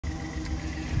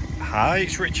Hi,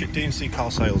 it's Rich at D&C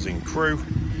Car Sales in Crewe.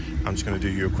 I'm just going to do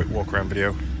you a quick walk around video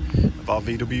of our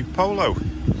VW Polo.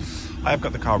 I have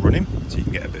got the car running so you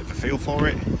can get a bit of a feel for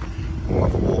it. We'll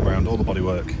have a walk around all the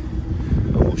bodywork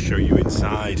and we'll show you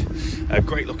inside. A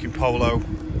great looking Polo,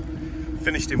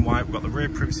 finished in white. We've got the rear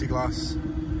privacy glass,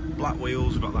 black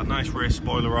wheels, we've got that nice rear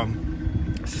spoiler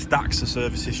on. Stacks of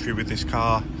service history with this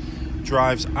car.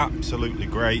 Drives absolutely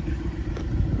great.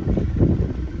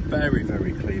 Very,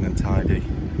 very clean and tidy.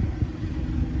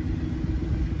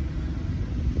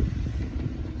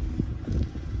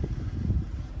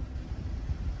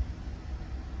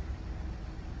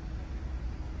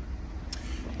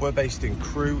 We're based in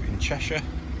Crewe in Cheshire.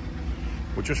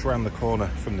 We're just around the corner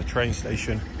from the train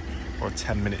station, or a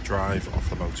 10-minute drive off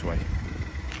the motorway.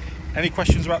 Any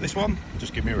questions about this one?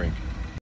 Just give me a ring.